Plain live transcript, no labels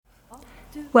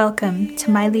Welcome to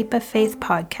My Leap of Faith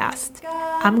podcast.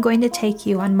 I'm going to take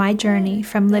you on my journey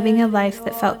from living a life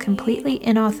that felt completely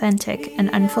inauthentic and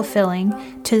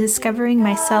unfulfilling to discovering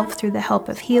myself through the help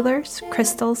of healers,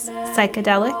 crystals,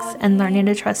 psychedelics, and learning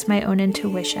to trust my own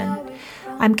intuition.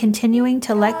 I'm continuing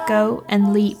to let go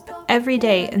and leap every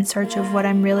day in search of what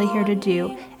I'm really here to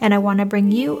do, and I want to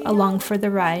bring you along for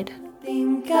the ride.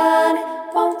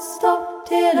 Won't stop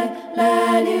till I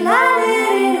let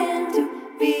it into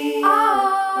be.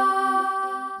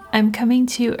 I'm coming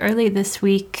to you early this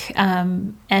week,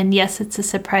 and yes, it's a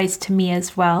surprise to me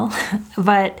as well,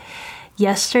 but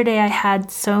yesterday I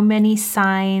had so many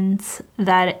signs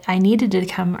that I needed to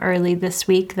come early this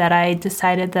week that I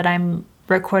decided that I'm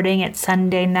recording it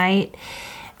Sunday night,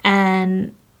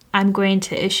 and I'm going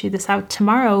to issue this out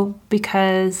tomorrow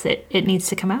because it needs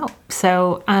to come out.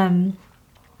 So,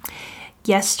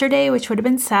 yesterday, which would have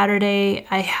been Saturday,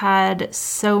 I had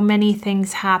so many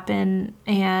things happen,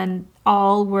 and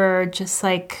all were just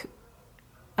like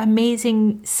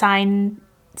amazing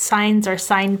signs or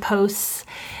signposts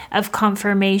of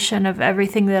confirmation of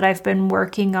everything that I've been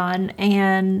working on,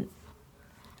 and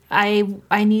I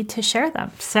need to share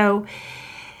them. So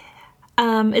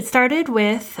it started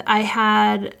with, I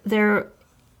had there,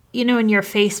 in your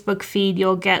Facebook feed,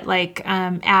 you'll get like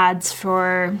ads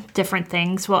for different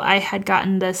things. Well, I had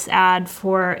gotten this ad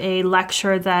for a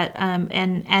lecture that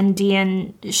an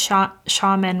Andean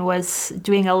shaman was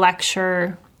doing a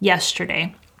lecture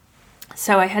yesterday.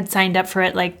 So I had signed up for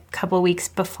it like a couple weeks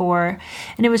before,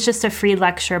 and it was just a free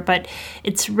lecture, but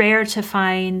it's rare to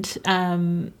find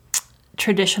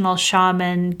traditional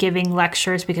shaman giving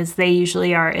lectures because they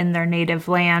usually are in their native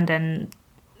land, and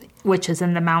which is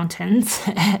in the mountains.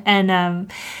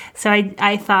 And so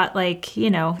I thought,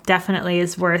 definitely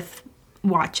is worth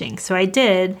watching. So I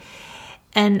did.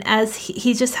 And as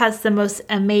he just has the most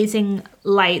amazing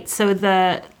light. So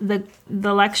the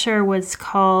lecture was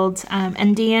called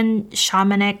Andean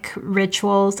Shamanic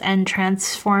Rituals and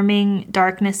Transforming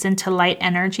Darkness into Light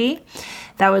Energy.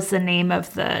 That was the name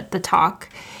of the talk.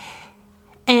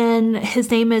 And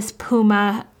his name is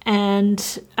Puma. And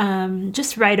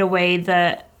just right away,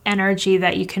 the energy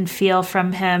that you can feel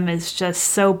from him is just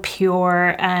so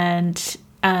pure, and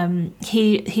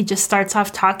he just starts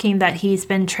off talking that he's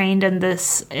been trained in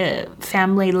this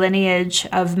family lineage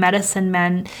of medicine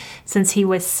men since he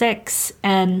was 6,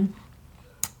 and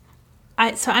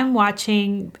I'm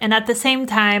watching, and at the same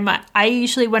time, I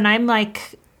usually, when I'm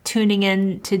like tuning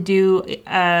in to do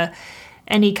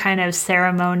any kind of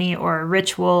ceremony or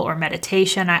ritual or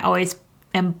meditation, I always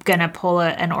am gonna pull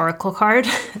an oracle card.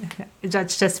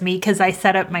 That's just me, because I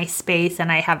set up my space and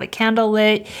I have a candle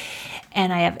lit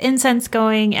and I have incense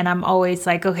going, and I'm always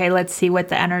like, okay, let's see what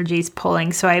the energy's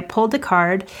pulling. So I pulled a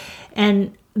card,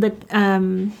 and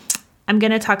I'm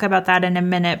gonna talk about that in a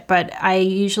minute, but I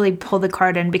usually pull the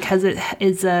card, and because it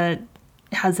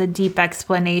has a deep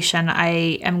explanation,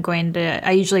 I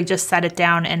usually just set it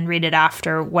down and read it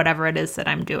after whatever it is that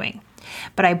I'm doing.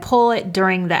 But I pull it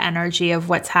during the energy of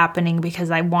what's happening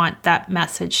because I want that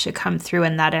message to come through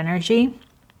in that energy.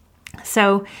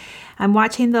 So I'm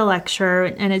watching the lecture,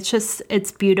 and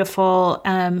it's beautiful.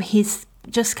 He's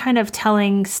just kind of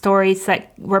telling stories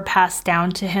that were passed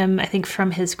down to him, I think,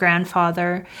 from his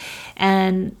grandfather.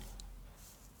 And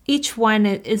each one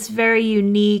is very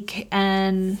unique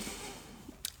and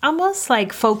almost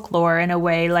like folklore in a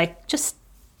way, like just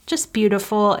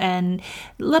beautiful, and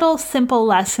little simple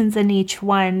lessons in each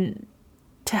one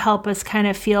to help us kind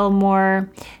of feel more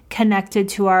connected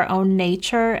to our own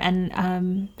nature.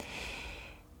 And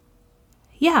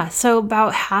so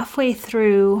about halfway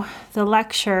through the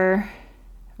lecture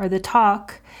or the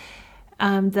talk,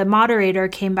 the moderator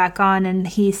came back on, and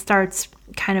he starts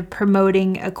kind of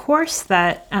promoting a course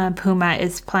that Puma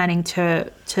is planning to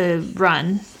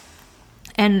run.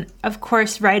 And of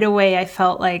course, right away I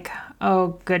felt like,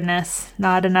 oh goodness,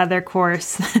 not another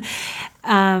course.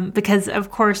 Because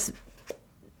of course,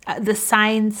 the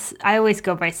signs, I always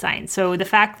go by signs. So the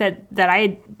fact that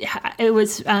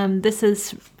this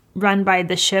is run by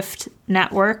the Shift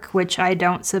Network, which I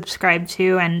don't subscribe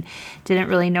to and didn't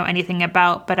really know anything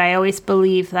about, but I always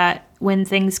believe that when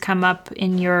things come up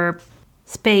in your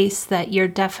space, that you're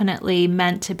definitely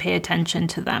meant to pay attention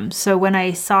to them. So when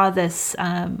I saw this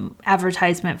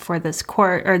advertisement for this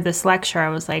course or this lecture, I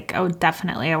was like, oh,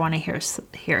 definitely, I want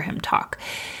to hear him talk.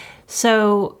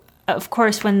 So of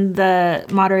course, when the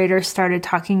moderator started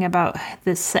talking about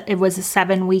this, it was a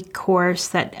 7-week course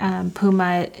that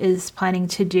Puma is planning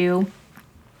to do.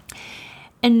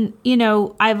 And,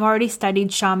 I've already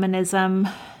studied shamanism,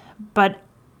 but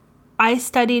I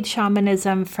studied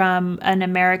shamanism from an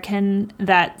American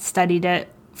that studied it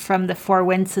from the Four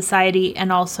Winds Society,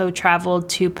 and also traveled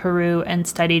to Peru and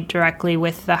studied directly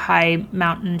with the high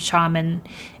mountain shaman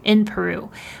in Peru,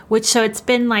 so it's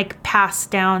been like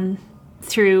passed down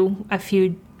through a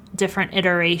few different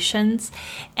iterations.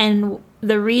 And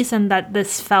the reason that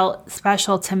this felt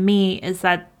special to me is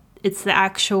that it's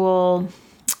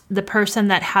the person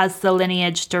that has the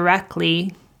lineage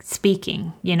directly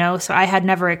speaking, so I had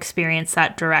never experienced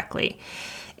that directly.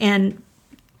 And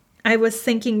I was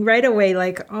thinking right away,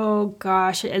 like, oh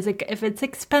gosh, if it's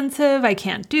expensive, I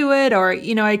can't do it. Or,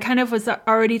 I kind of was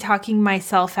already talking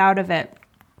myself out of it.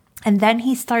 And then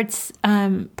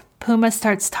Puma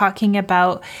starts talking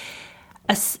about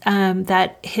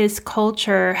that his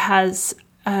culture has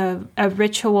a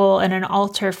ritual and an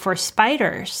altar for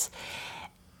spiders.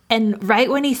 And right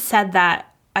when he said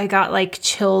that, I got like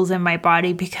chills in my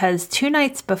body, because 2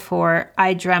 nights before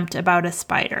I dreamt about a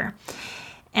spider.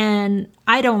 And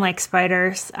I don't like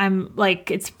spiders. I'm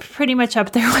like, it's pretty much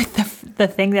up there with the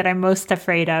thing that I'm most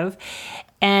afraid of.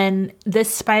 And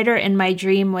this spider in my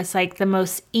dream was like the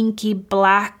most inky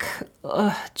black,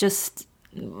 just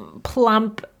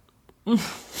plump,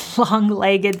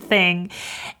 long-legged thing.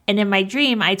 And in my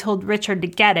dream, I told Richard to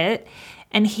get it.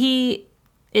 And he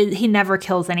never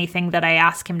kills anything that I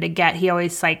ask him to get. He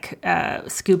always like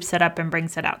scoops it up and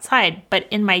brings it outside. But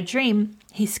in my dream,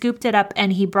 he scooped it up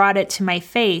and he brought it to my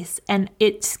face, and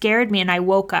it scared me and I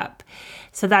woke up.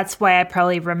 So that's why I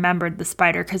probably remembered the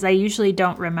spider, because I usually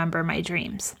don't remember my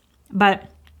dreams.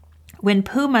 But when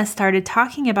Puma started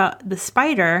talking about the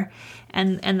spider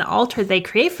and the altar they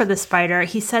create for the spider,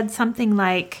 he said something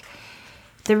like,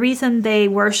 the reason they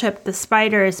worship the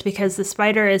spider is because the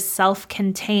spider is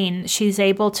self-contained. She's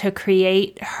able to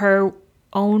create her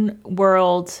own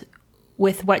world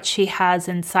with what she has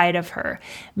inside of her,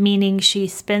 meaning she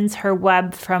spins her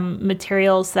web from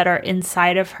materials that are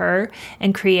inside of her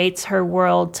and creates her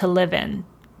world to live in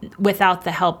without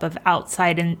the help of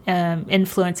outside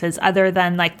influences other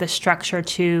than like the structure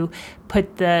to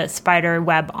put the spider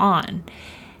web on.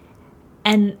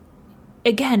 And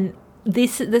again,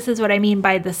 this is what I mean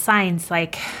by the signs.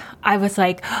 Like, I was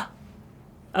like,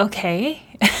 okay.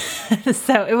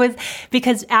 So it was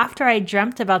because after I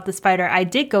dreamt about the spider, I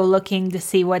did go looking to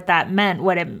see what that meant,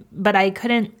 but I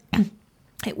couldn't.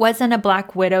 It wasn't a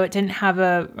black widow. It didn't have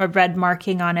a red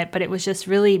marking on it, but it was just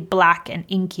really black and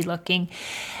inky looking.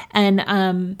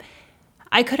 And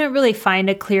I couldn't really find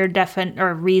a clear definite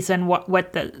or reason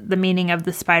what the meaning of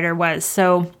the spider was.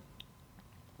 So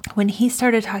when he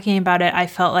started talking about it, I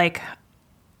felt like,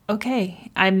 okay,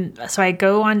 so I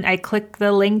click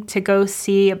the link to go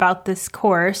see about this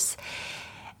course,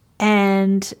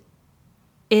 and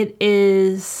it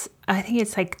is, I think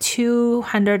it's like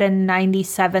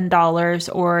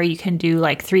 $297, or you can do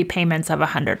like 3 payments of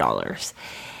 $100.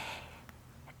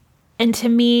 And to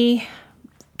me,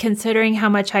 considering how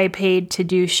much I paid to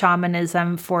do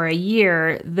shamanism for a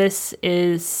year, this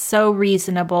is so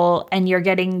reasonable, and you're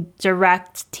getting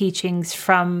direct teachings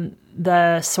from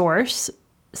the source.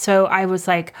 So I was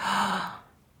like, oh,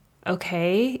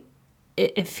 okay,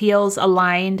 it feels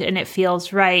aligned and it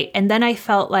feels right. And then I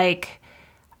felt like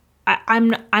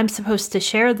I'm supposed to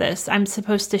share this. I'm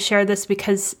supposed to share this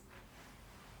because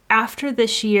after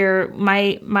this year,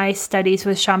 my studies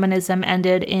with shamanism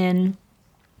ended in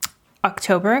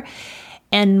October,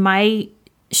 and my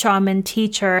shaman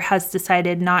teacher has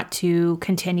decided not to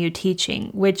continue teaching,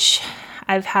 which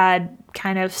I've had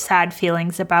kind of sad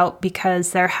feelings about,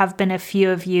 because there have been a few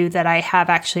of you that I have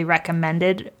actually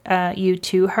recommended you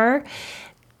to her,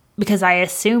 because I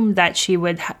assumed that she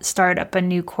would start up a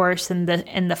new course in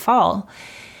the fall.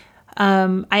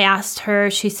 I asked her,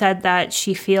 she said that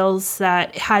she feels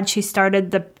that had she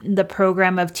started the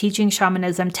program of teaching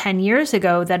shamanism 10 years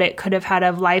ago, that it could have had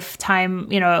a lifetime,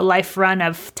 a life run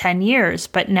of 10 years.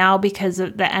 But now, because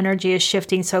the energy is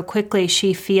shifting so quickly,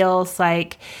 she feels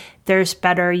like there's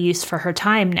better use for her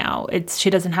time now. She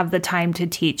doesn't have the time to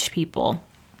teach people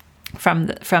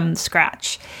from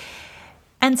scratch.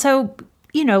 And so,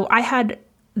 I had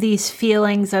these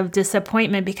feelings of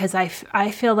disappointment, because I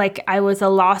feel like I was a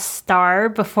lost star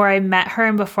before I met her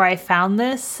and before I found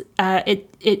this.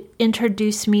 It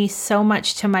introduced me so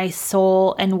much to my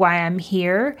soul and why I'm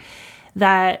here,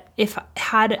 that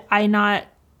had I not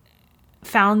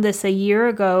found this a year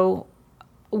ago,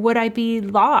 would I be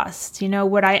lost?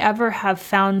 Would I ever have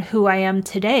found who I am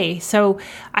today? So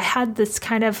I had this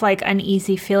kind of like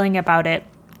uneasy feeling about it.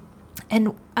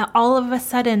 And all of a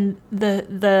sudden,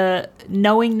 the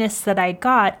knowingness that I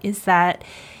got is that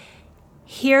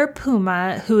here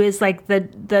Puma, who is like the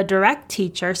direct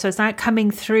teacher, so it's not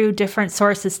coming through different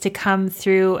sources to come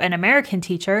through an American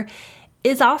teacher,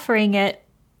 is offering it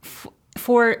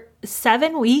for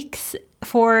 7 weeks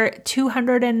for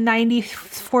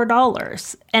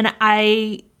 $294. And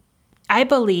I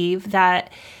believe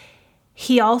that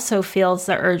he also feels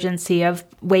the urgency of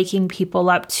waking people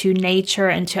up to nature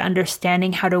and to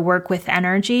understanding how to work with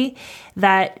energy,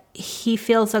 that he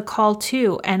feels a call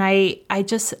too. And I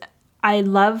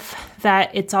love that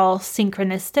it's all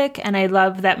synchronistic. And I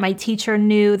love that my teacher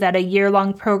knew that a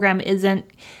year-long program isn't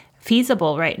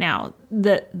feasible right now.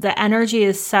 The energy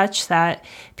is such that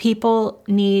people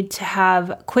need to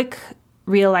have quick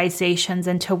realizations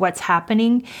into what's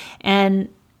happening. And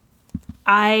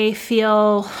I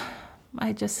feel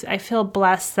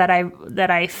blessed that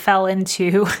I fell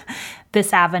into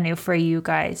this avenue for you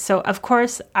guys. So of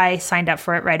course I signed up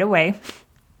for it right away,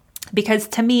 because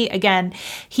to me, again,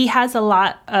 he has a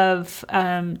lot of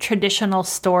traditional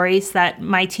stories that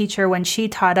my teacher, when she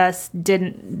taught us,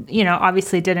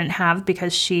 obviously didn't have,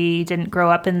 because she didn't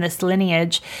grow up in this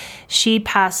lineage. She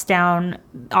passed down,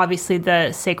 obviously,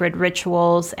 the sacred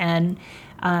rituals and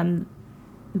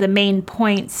the main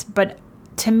points. But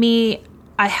to me,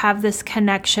 I have this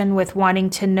connection with wanting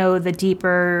to know the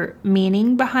deeper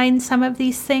meaning behind some of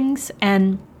these things.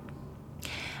 And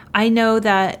I know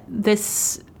that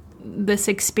this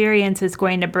experience is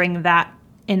going to bring that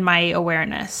in my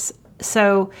awareness.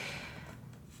 So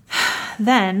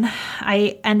then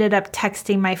I ended up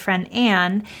texting my friend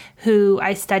Anne, who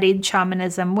I studied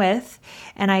shamanism with,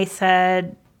 and I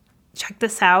said, check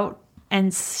this out.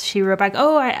 And she wrote back,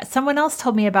 someone else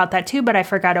told me about that too, but I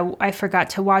forgot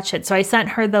to watch it. So I sent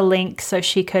her the link so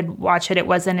she could watch it. It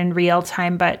wasn't in real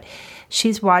time, but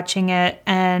she's watching it.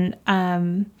 And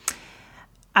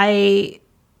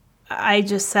I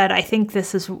just said, I think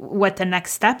this is what the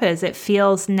next step is. It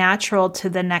feels natural to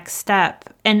the next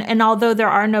step. And although there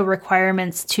are no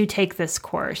requirements to take this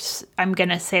course, I'm going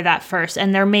to say that first.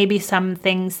 And there may be some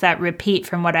things that repeat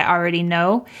from what I already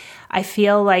know. I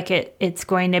feel like it's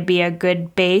going to be a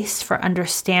good base for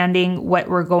understanding what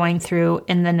we're going through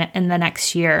in the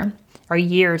next year, or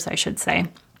years, I should say.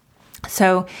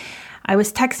 So I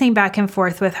was texting back and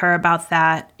forth with her about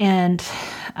that. And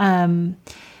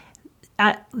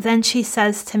then she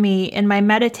says to me, in my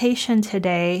meditation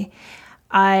today,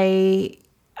 I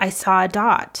saw a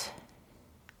dot.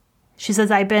 She says,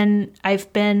 I've been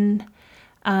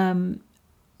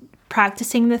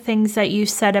practicing the things that you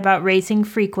said about raising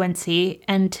frequency,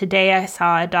 and today I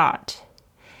saw a dot.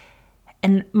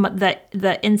 And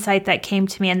the insight that came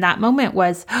to me in that moment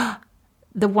was,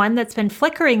 the one that's been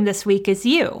flickering this week is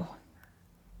you.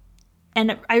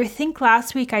 And I think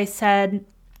last week I said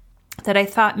that I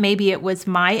thought maybe it was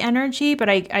my energy, but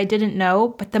I didn't know.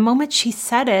 But the moment she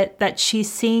said it, that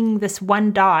she's seeing this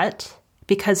one dot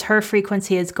because her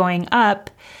frequency is going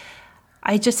up,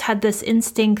 I just had this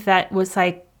instinct that was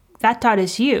like, that dot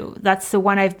is you. That's the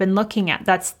one I've been looking at.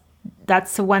 That's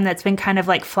the one that's been kind of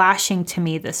like flashing to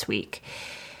me this week.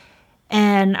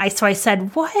 And I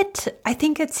said, what? I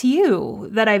think it's you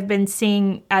that I've been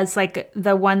seeing as like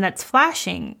the one that's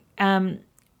flashing.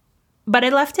 But I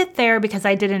left it there because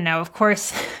I didn't know, of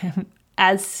course,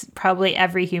 as probably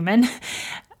every human.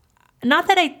 Not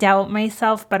that I doubt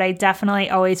myself, but I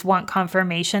definitely always want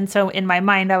confirmation. So in my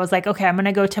mind, I was like, okay, I'm going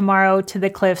to go tomorrow to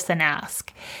the cliffs and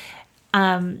ask.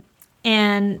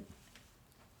 And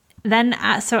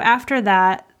then, so after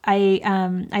that,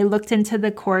 I looked into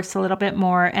the course a little bit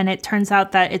more, and it turns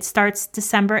out that it starts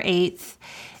December 8th.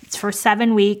 It's for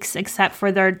 7 weeks, except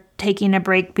for they're taking a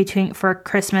break for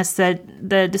Christmas,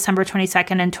 the December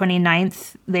 22nd and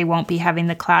 29th. They won't be having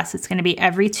the class. It's going to be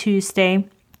every Tuesday.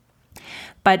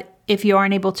 But if you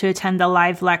aren't able to attend the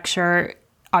live lecture,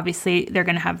 obviously they're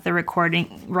going to have the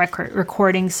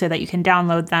recordings so that you can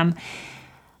download them.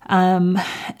 I'm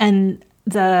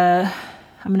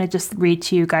going to just read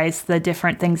to you guys the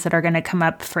different things that are going to come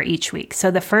up for each week.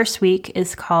 So the first week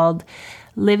is called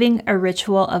Living a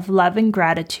Ritual of Love and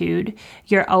Gratitude.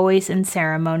 You're Always in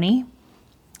Ceremony.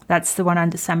 That's the one on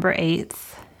December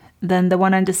 8th. Then the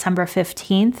one on December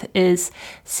 15th is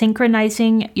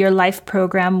Synchronizing Your Life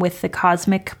Program with the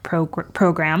Cosmic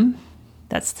Program.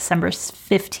 That's December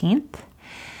 15th.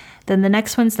 Then the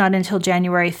next one's not until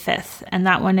January 5th, and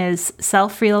that one is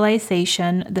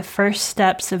Self-Realization, the First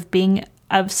Steps of Being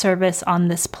of Service on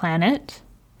This Planet.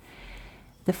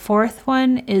 The fourth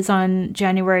one is on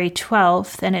January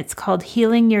 12th, and it's called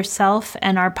Healing Yourself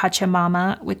and Our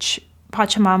Pachamama, which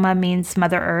Pachamama means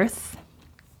Mother Earth.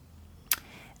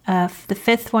 The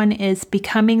fifth one is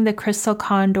Becoming the Crystal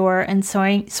Condor and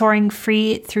Soaring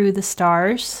Free Through the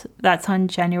Stars. That's on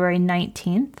January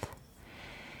 19th.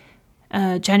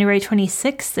 January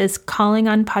 26th is Calling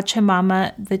on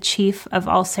Pachamama, the Chief of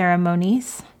All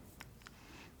Ceremonies.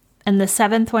 And the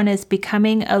seventh one is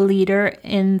becoming a leader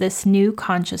in this new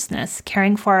consciousness,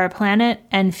 caring for our planet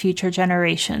and future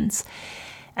generations.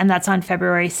 And that's on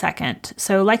February 2nd.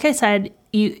 So like I said,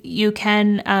 you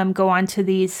can go on to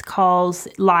these calls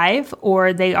live,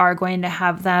 or they are going to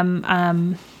have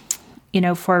them,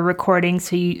 for recording.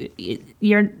 So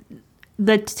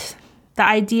the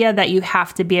idea that you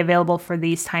have to be available for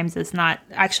these times is not,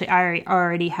 actually, I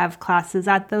already have classes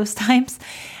at those times.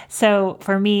 So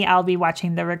for me, I'll be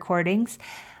watching the recordings.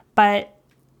 But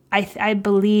I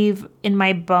believe in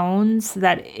my bones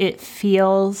that it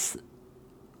feels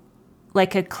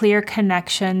like a clear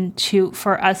connection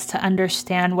for us to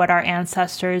understand what our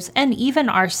ancestors and even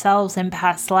ourselves in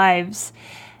past lives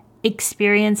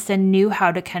experienced and knew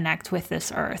how to connect with this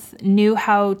earth, knew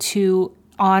how to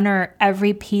honor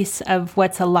every piece of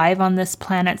what's alive on this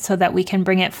planet so that we can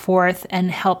bring it forth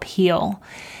and help heal.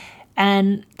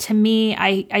 And to me,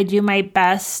 I do my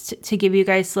best to give you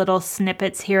guys little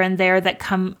snippets here and there that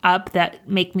come up that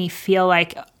make me feel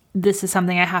like this is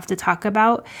something I have to talk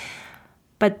about.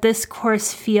 But this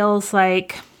course feels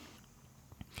like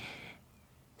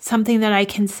something that I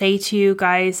can say to you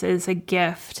guys is a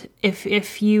gift.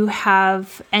 If you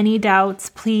have any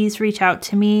doubts, please reach out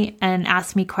to me and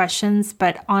ask me questions.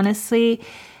 But honestly,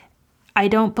 I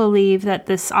don't believe that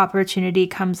this opportunity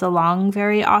comes along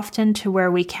very often to where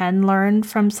we can learn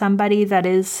from somebody that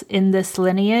is in this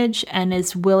lineage and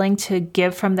is willing to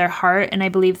give from their heart. And I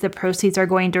believe the proceeds are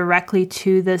going directly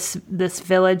to this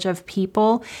village of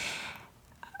people.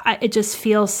 It just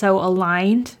feels so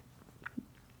aligned.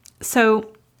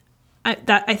 So I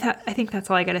think that's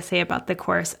all I got to say about the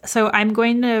course. So I'm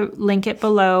going to link it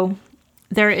below.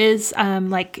 There is,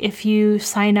 if you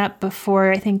sign up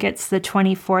before, I think it's the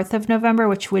 24th of November,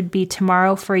 which would be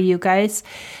tomorrow for you guys,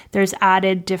 there's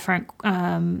added different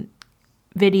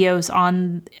videos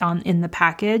on in the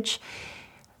package.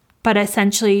 But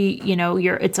essentially,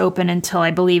 it's open until I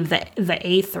believe the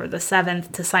 8th or the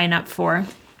 7th to sign up for.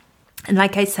 And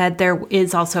like I said, there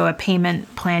is also a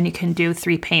payment plan. You can do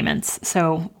 3 payments.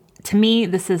 So to me,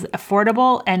 this is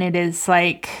affordable, and it is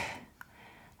like,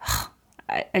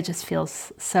 it just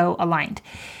feels so aligned.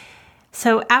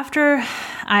 So after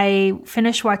I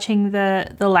finished watching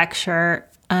the lecture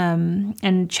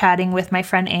and chatting with my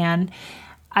friend Anne,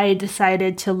 I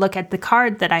decided to look at the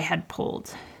card that I had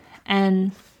pulled.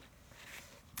 And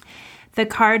the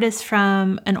card is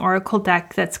from an oracle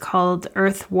deck that's called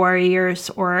Earth Warriors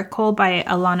Oracle by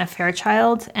Alana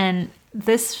Fairchild. And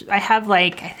this, I have I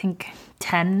think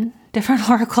 10 different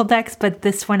oracle decks, but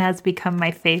this one has become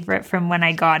my favorite from when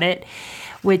I got it,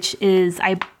 which is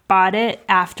I bought it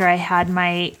after I had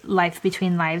my Life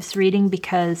Between Lives reading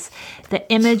because the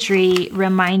imagery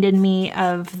reminded me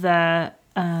of the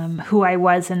who I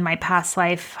was in my past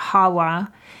life, Hawa,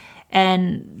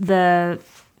 and I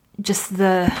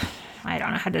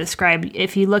don't know how to describe.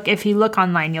 If you look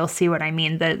online, you'll see what I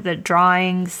mean. The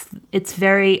drawings, it's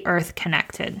very earth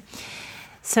connected.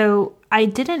 So I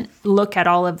didn't look at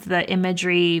all of the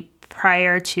imagery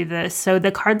prior to this. So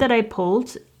the card that I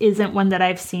pulled isn't one that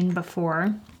I've seen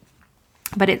before,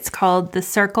 but it's called the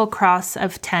Circle Cross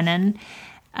of Tenon,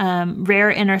 Rare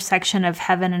Intersection of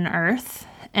Heaven and Earth.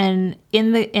 And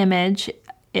in the image,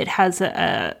 it has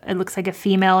it looks like a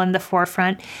female in the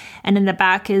forefront, and in the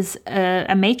back is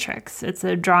a matrix. It's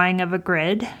a drawing of a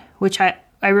grid, which I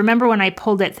remember when I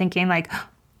pulled it thinking like, oh,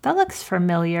 that looks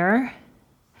familiar.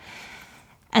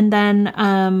 And then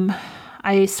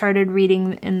I started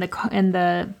reading in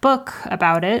the book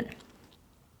about it,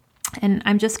 and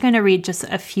I'm just going to read just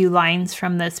a few lines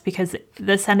from this because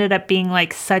this ended up being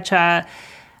like such a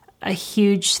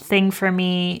huge thing for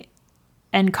me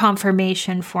and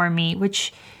confirmation for me,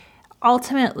 which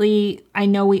ultimately I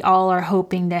know we all are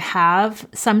hoping to have.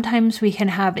 Sometimes we can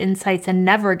have insights and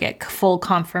never get full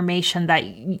confirmation that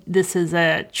this is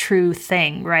a true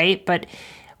thing, right? But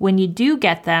when you do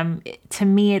get them, to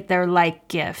me, they're like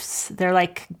gifts. They're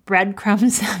like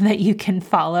breadcrumbs that you can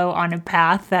follow on a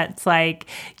path that's like,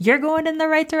 you're going in the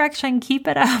right direction, keep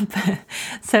it up.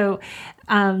 So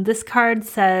this card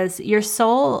says, your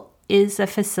soul is a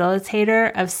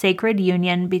facilitator of sacred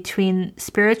union between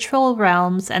spiritual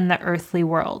realms and the earthly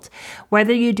world.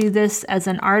 Whether you do this as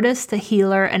an artist, a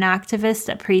healer, an activist,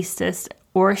 a priestess,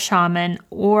 or shaman,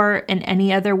 or in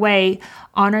any other way,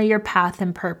 honor your path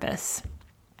and purpose.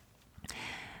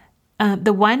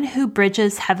 The one who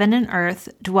bridges heaven and earth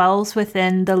dwells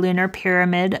within the lunar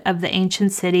pyramid of the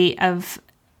ancient city of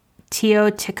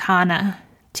Teotihuacan,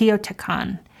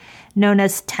 known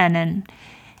as Tenon.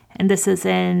 And this is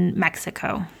in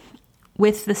Mexico.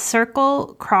 With the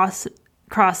circle cross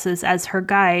crosses as her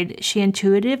guide, she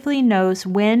intuitively knows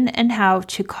when and how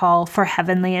to call for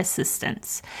heavenly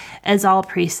assistance, as all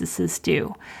priestesses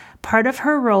do. Part of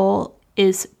her role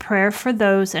is prayer for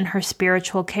those in her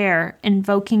spiritual care,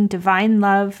 invoking divine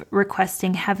love,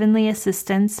 requesting heavenly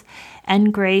assistance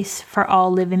and grace for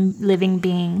all living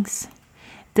beings.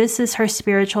 This is her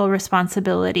spiritual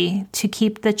responsibility, to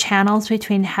keep the channels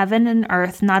between heaven and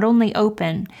earth not only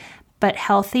open, but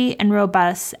healthy and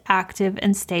robust, active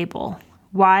and stable.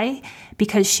 Why?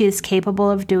 Because she is capable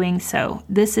of doing so.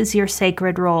 This is your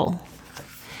sacred role.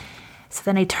 So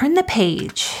then I turn the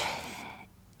page,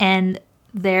 and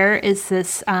there is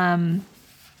this,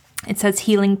 it says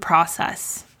healing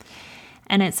process.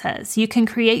 And it says, you can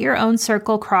create your own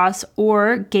circle cross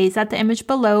or gaze at the image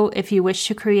below if you wish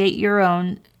to create your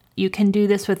own. You can do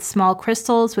this with small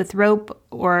crystals, with rope,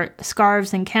 or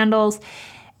scarves and candles.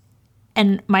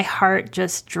 And my heart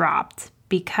just dropped,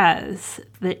 because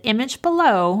the image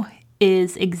below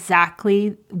is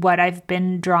exactly what I've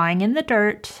been drawing in the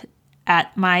dirt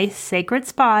at my sacred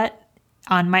spot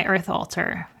on my earth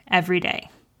altar every day.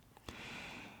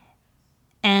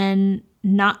 And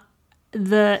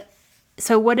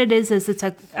so what it is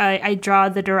I draw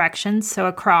the directions, so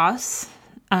a cross,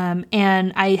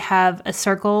 and I have a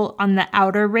circle on the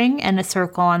outer ring and a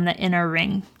circle on the inner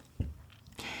ring.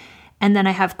 And then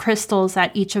I have crystals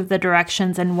at each of the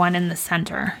directions and one in the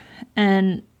center.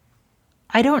 And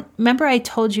I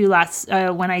told you last,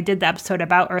 when I did the episode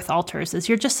about earth altars, is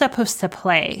you're just supposed to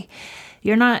play.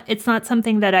 It's not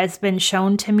something that has been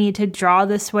shown to me to draw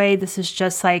this way. This is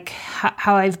just like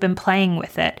how I've been playing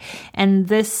with it. And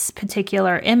this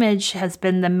particular image has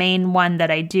been the main one that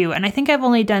I do. And I think I've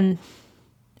only done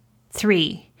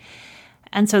 3.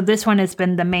 And so this one has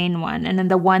been the main one, and then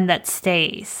the one that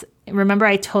stays. Remember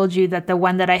I told you that the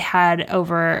one that I had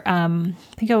over, I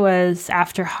think it was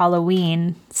after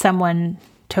Halloween, someone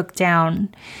took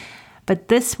down. But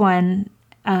this one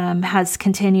has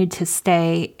continued to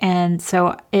stay. And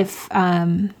so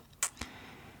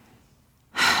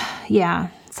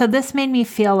so this made me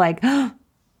feel like,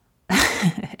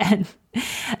 and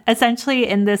essentially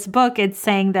in this book, it's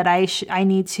saying that I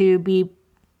need to be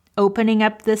opening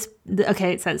up this.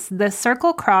 Okay, it says, the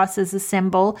circle cross is a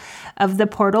symbol of the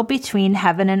portal between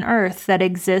heaven and earth that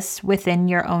exists within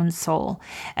your own soul.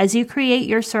 As you create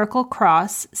your circle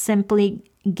cross, simply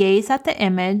gaze at the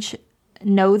image.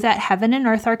 Know that heaven and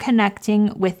earth are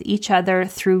connecting with each other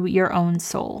through your own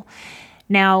soul.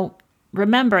 Now,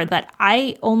 remember that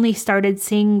I only started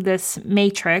seeing this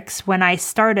matrix when I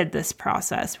started this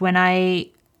process.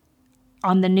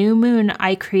 On the new moon,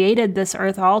 I created this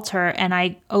earth altar and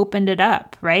I opened it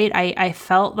up, right? I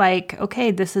felt like, okay,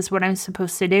 this is what I'm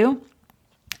supposed to do.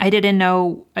 I didn't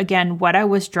know, again, what I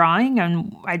was drawing,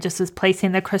 and I just was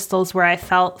placing the crystals where I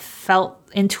felt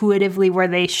intuitively where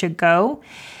they should go.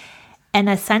 And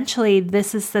essentially,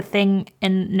 this is the thing,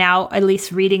 and now at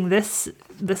least reading this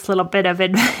little bit of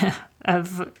it,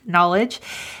 of knowledge,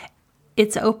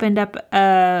 it's opened up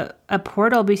a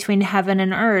portal between heaven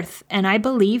and earth, and I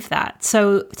believe that.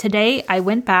 So today I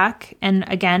went back, and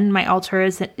again, my altar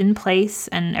is in place,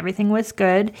 and everything was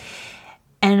good,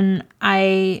 and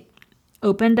I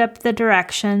opened up the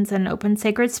directions and opened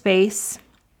sacred space.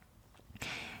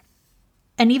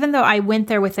 And even though I went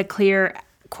there with a clear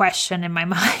question in my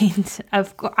mind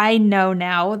I know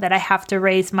now that I have to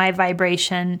raise my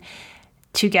vibration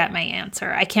to get my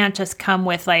answer. I can't just come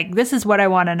with like, this is what I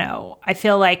want to know. I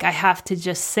feel like I have to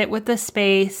just sit with the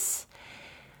space,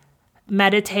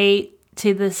 meditate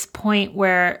to this point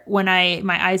where when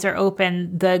my eyes are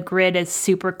open, the grid is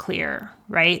super clear,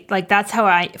 right? Like that's how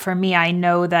I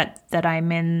know that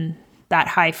I'm in that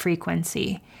high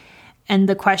frequency. And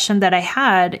the question that I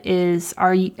had is,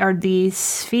 are these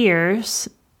spheres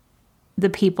the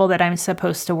people that I'm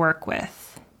supposed to work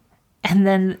with? And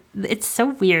then it's so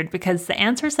weird because the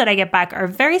answers that I get back are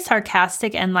very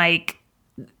sarcastic and like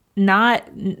not,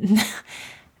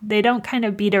 they don't kind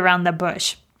of beat around the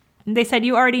bush. They said,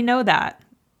 you already know that,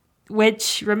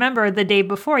 which remember the day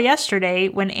before yesterday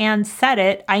when Anne said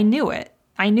it, I knew it.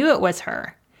 I knew it was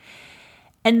her.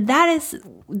 And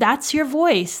that's your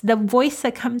voice, the voice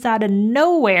that comes out of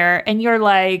nowhere. And you're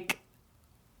like,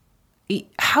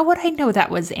 how would I know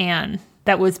that was Anne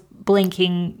that was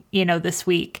blinking, this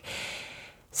week?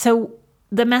 So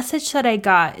the message that I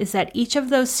got is that each of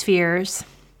those spheres,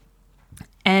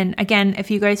 and again,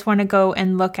 if you guys want to go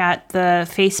and look at the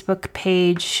Facebook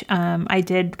page, I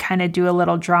did kind of do a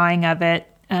little drawing of it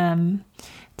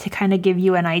to kind of give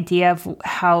you an idea of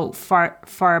how far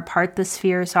apart the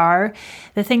spheres are.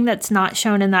 The thing that's not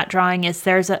shown in that drawing is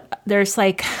there's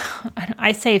like,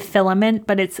 I say filament,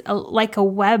 but it's like a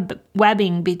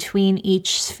webbing between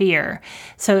each sphere.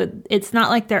 So it's not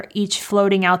like they're each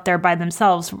floating out there by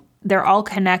themselves. They're all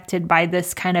connected by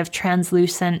this kind of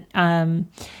translucent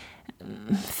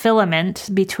filament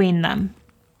between them.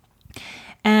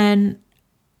 And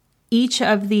each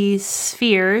of these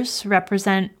spheres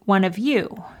represent one of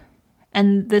you.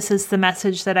 And this is the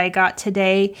message that I got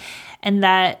today. And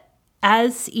that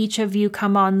as each of you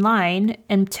come online,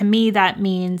 and to me that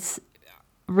means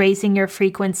raising your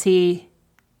frequency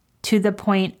to the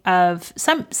point of,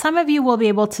 some of you will be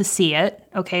able to see it.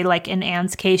 Okay, like in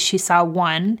Anne's case, she saw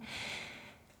 1.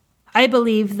 I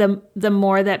believe the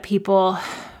more that people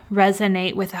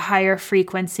resonate with a higher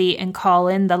frequency and call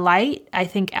in the light, I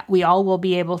think we all will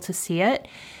be able to see it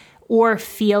or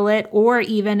feel it, or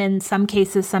even in some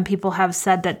cases, some people have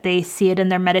said that they see it in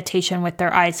their meditation with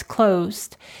their eyes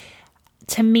closed.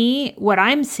 To me, what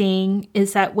I'm seeing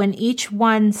is that when each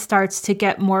one starts to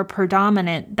get more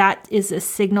predominant, that is a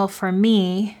signal for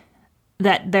me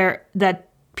that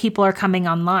people are coming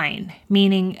online,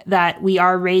 meaning that we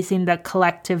are raising the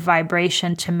collective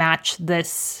vibration to match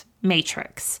this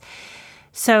matrix.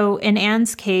 So in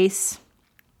Anne's case,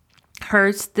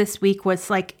 hers this week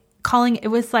was like it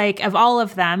was like, of all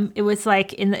of them, it was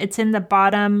like it's in the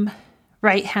bottom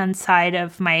right hand side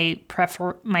of my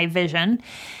vision,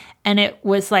 and it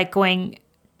was like going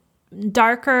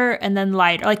darker and then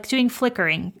lighter, like doing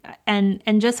flickering,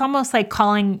 and just almost like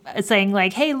saying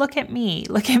like, hey, look at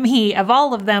me, of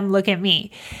all of them, look at me.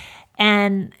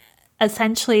 And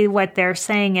essentially what they're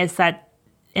saying is that,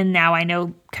 and now I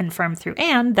know, confirmed through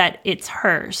Anne, that it's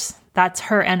hers. That's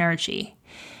her energy.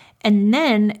 And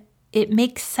then it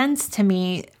makes sense to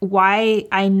me why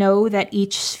I know that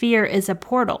each sphere is a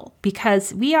portal,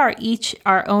 because we are each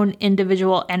our own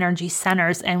individual energy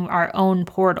centers and our own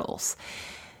portals.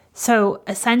 So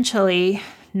essentially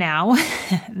now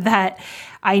that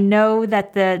I know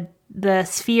that the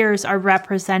spheres are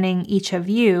representing each of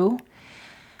you,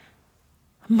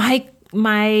 my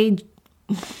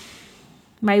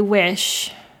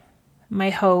wish, my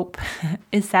hope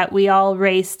is that we all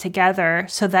race together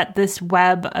so that this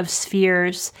web of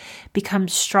spheres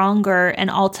becomes stronger, and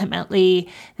ultimately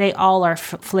they all are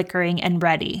flickering and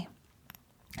ready.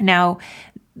 Now,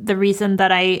 the reason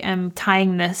that I am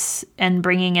tying this and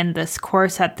bringing in this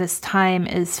course at this time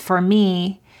is, for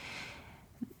me,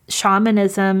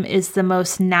 shamanism is the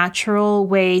most natural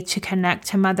way to connect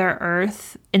to Mother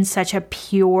Earth in such a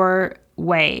pure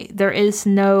way. There is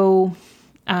no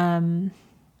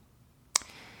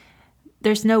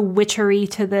there's no witchery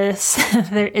to this.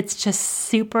 It's just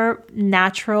super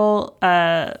natural,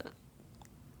 I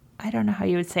don't know how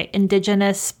you would say,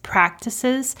 indigenous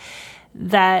practices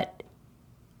that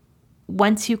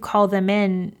once you call them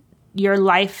in, your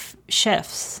life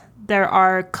shifts. There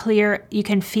are you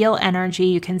can feel energy,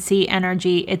 you can see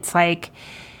energy. It's like,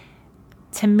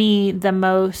 to me, the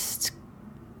most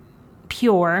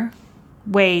pure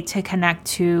way to connect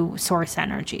to source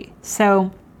energy.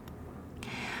 So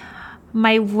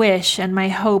my wish and my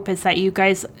hope is that you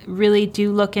guys really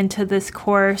do look into this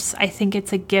course. I think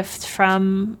it's a gift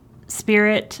from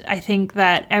Spirit. I think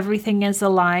that everything is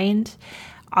aligned.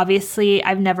 Obviously,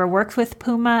 I've never worked with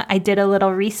Puma. I did a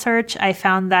little research. I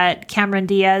found that Cameron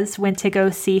Diaz went to go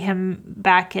see him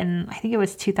back in, I think it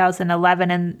was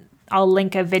 2011, and I'll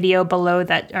link a video below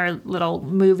that, our little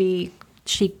movie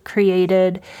she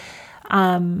created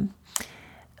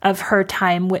of her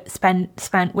time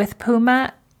spent with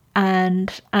Puma.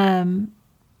 And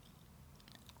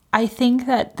I think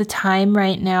that the time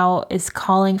right now is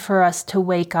calling for us to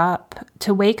wake up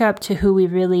to who we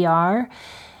really are.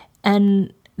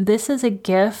 And this is a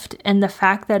gift, and the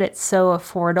fact that it's so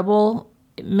affordable,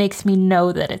 it makes me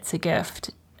know that it's a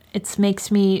gift. It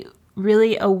makes me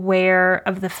really aware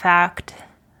of the fact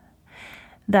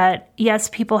that, yes,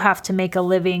 people have to make a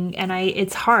living, and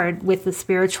it's hard with the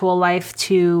spiritual life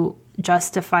to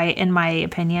justify, in my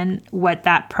opinion, what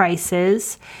that price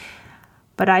is.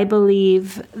 But I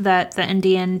believe that the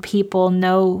Indian people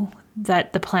know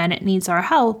that the planet needs our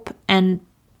help, and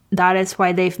that is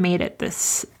why they've made it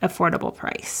this affordable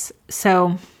price.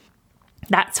 So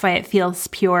that's why it feels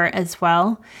pure as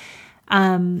well.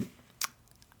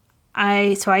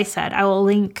 I said I will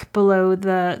link below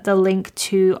the link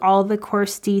to all the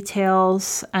course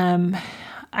details.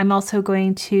 I'm also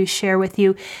going to share with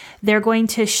you, they're going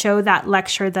to show that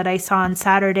lecture that I saw on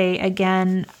Saturday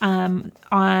again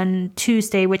on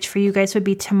Tuesday, which for you guys would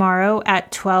be tomorrow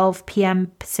at 12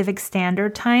 p.m. Pacific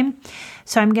Standard Time.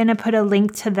 So I'm going to put a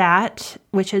link to that,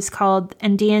 which is called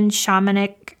Indian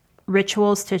Shamanic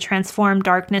Rituals to Transform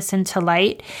Darkness into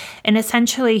Light. And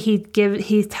essentially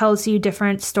he tells you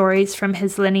different stories from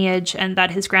his lineage and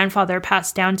that his grandfather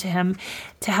passed down to him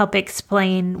to help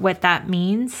explain what that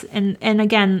means. And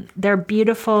again, they're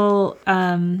beautiful.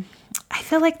 I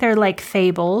feel like they're like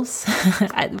fables,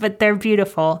 but they're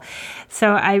beautiful.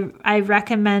 So I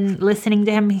recommend listening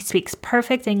to him. He speaks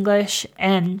perfect English,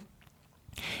 and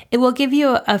it will give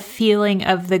you a feeling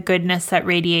of the goodness that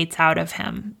radiates out of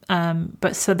him,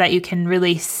 but so that you can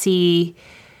really see,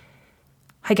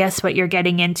 I guess, what you're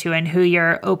getting into and who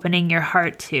you're opening your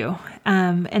heart to.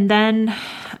 And then,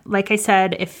 like I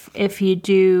said, if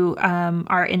you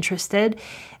are interested,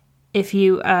 if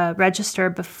you register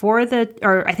before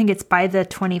or I think it's by the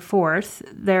 24th,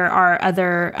 there are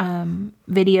other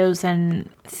videos and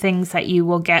things that you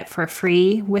will get for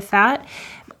free with that.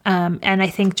 And I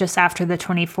think just after the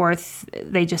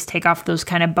 24th, they just take off those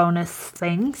kind of bonus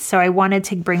things. So I wanted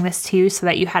to bring this to you so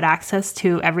that you had access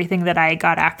to everything that I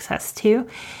got access to.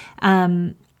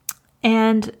 And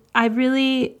I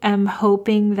really am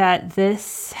hoping that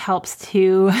this helps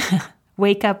to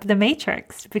wake up the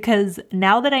matrix, because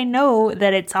now that I know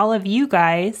that it's all of you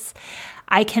guys,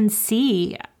 I can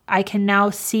now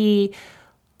see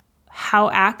how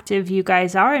active you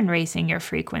guys are in raising your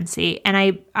frequency. And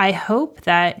I hope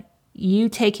that you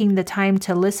taking the time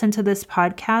to listen to this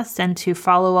podcast and to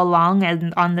follow along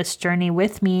and on this journey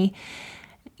with me,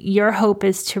 your hope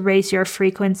is to raise your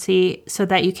frequency so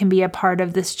that you can be a part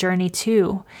of this journey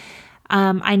too.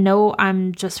 I know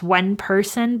I'm just one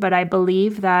person, but I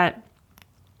believe that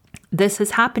this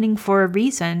is happening for a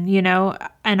reason,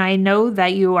 and I know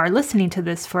that you are listening to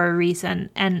this for a reason.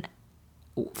 And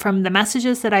from the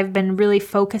messages that I've been really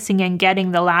focusing and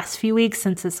getting the last few weeks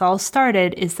since this all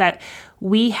started is that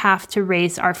we have to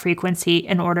raise our frequency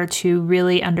in order to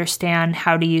really understand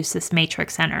how to use this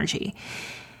matrix energy.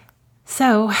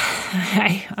 So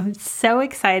I'm so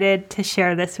excited to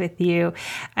share this with you.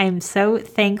 I'm so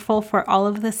thankful for all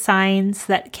of the signs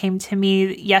that came to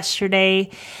me yesterday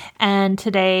and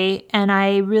today. And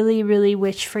I really, really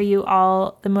wish for you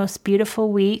all the most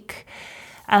beautiful week.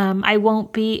 I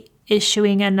won't be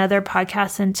issuing another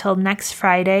podcast until next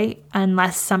Friday,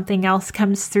 unless something else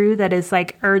comes through that is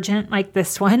like urgent, like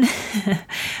this one.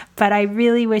 But I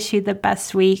really wish you the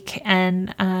best week,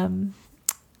 and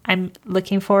I'm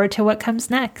looking forward to what comes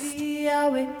next. Be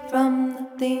away from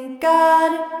the thing,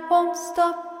 God, it won't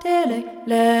stop till I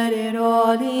let it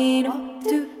all in. Up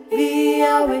to be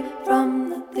away from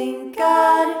the thing,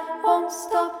 God, it won't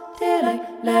stop till I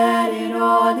let it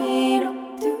all in.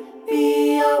 Up to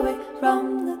be away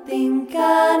from the thing,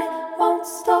 God, it won't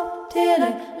stop till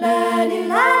I let it